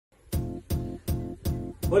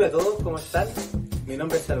Hola a todos, ¿cómo están? Mi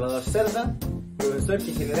nombre es Salvador Cerda, profesor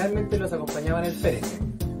que generalmente los acompañaba en el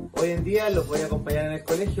PNC. Hoy en día los voy a acompañar en el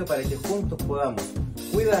colegio para que juntos podamos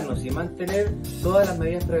cuidarnos y mantener todas las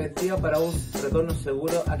medidas preventivas para un retorno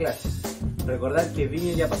seguro a clases. Recordar que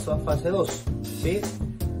Viña ya pasó a fase 2, ¿sí?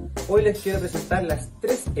 Hoy les quiero presentar las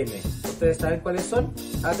 3 M. ¿Ustedes saben cuáles son?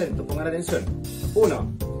 Atentos, pongan atención.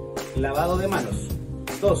 1. Lavado de manos.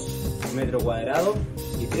 2. Metro cuadrado.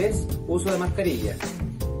 Y 3. Uso de mascarilla.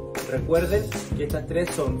 Recuerden que estas 3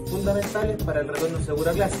 son fundamentales para el retorno seguro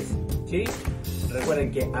a clases, ¿sí?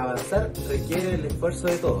 Recuerden que avanzar requiere el esfuerzo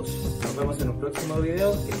de todos. Nos vemos en un próximo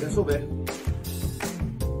video. Que estén súper.